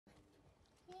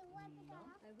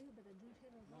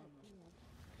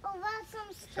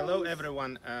Hello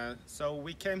everyone, so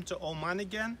we came to Oman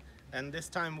again, and this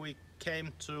time we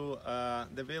came to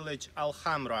the village Al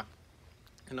Hamra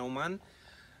in Oman,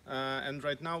 and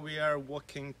right now we are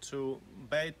walking to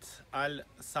Beit Al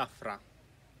Safra,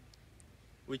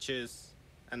 which is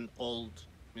an old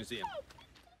museum.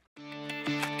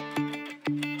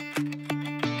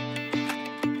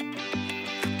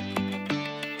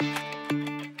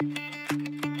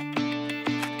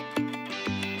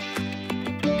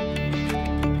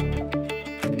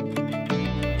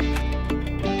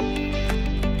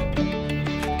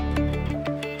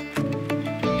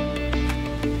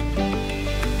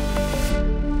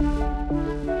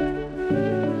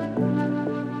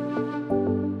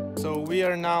 We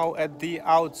are now at the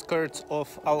outskirts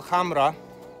of Al Hamra,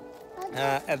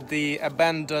 at the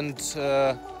abandoned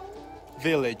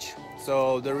village.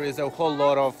 So there is a whole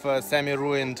lot of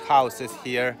semi-ruined houses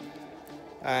here,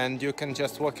 and you can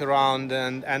just walk around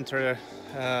and enter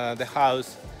the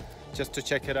house just to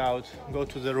check it out, go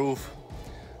to the roof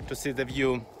to see the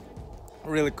view.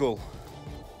 Really cool.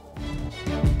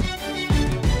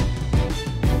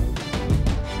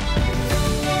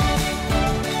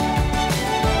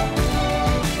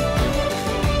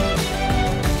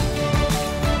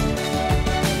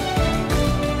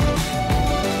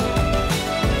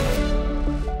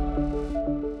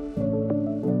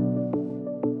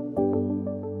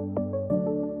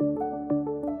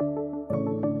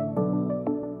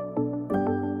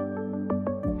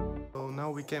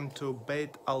 We came to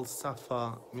Beit Al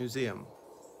Safra Museum.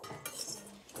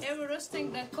 Here we're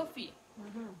roasting the coffee,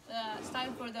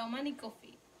 style for the Omani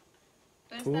coffee.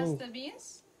 First, that's the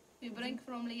beans we bring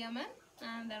from Yemen,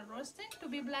 and they're roasting to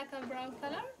be black and brown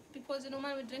color, because in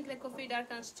Oman we drink the coffee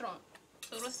dark and strong.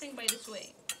 So roasting by this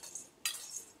way.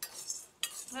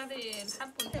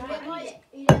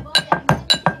 You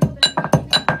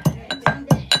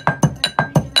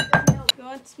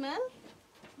want to smell?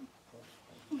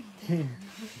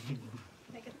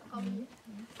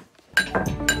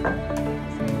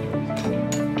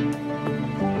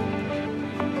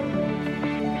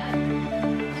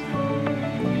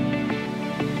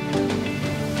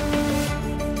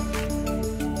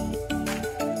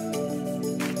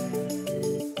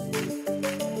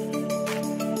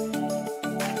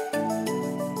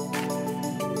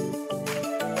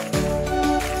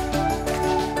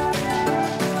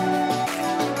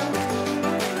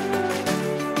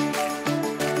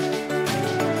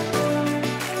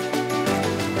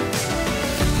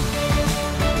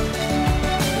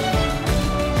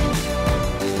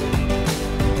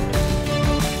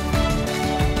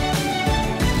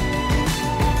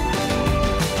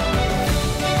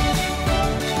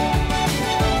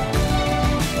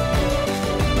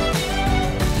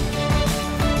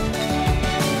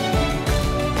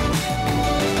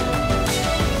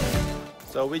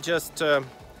 So we just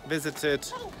visited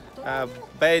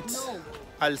Beit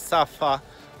Al Safra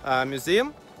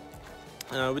museum.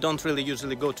 We don't really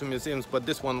usually go to museums, but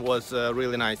this one was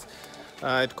really nice.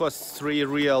 It costs 3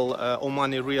 real,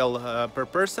 Omani real per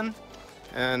person,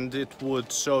 and it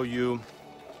would show you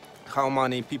how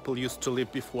many people used to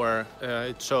live before.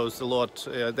 It shows a lot,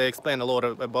 they explain a lot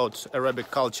about Arabic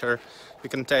culture. You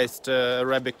can taste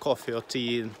Arabic coffee or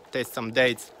tea, taste some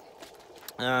dates.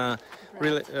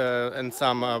 Really, and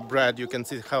some bread. You can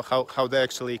see how they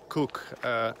actually cook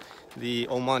the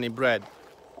Omani bread.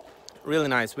 Really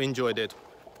nice, we enjoyed it.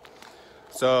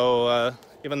 So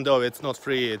even though it's not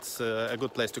free, it's a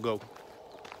good place to go.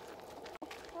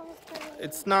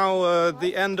 It's now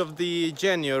the end of the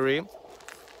January,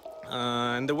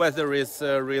 and the weather is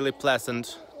really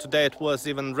pleasant. Today it was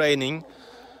even raining.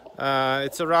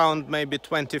 It's around maybe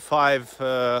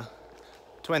 23,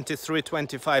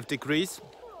 25 degrees.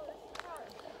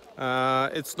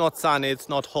 It's not sunny, it's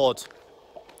not hot,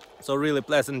 so really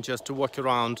pleasant just to walk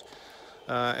around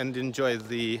and enjoy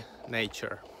the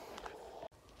nature.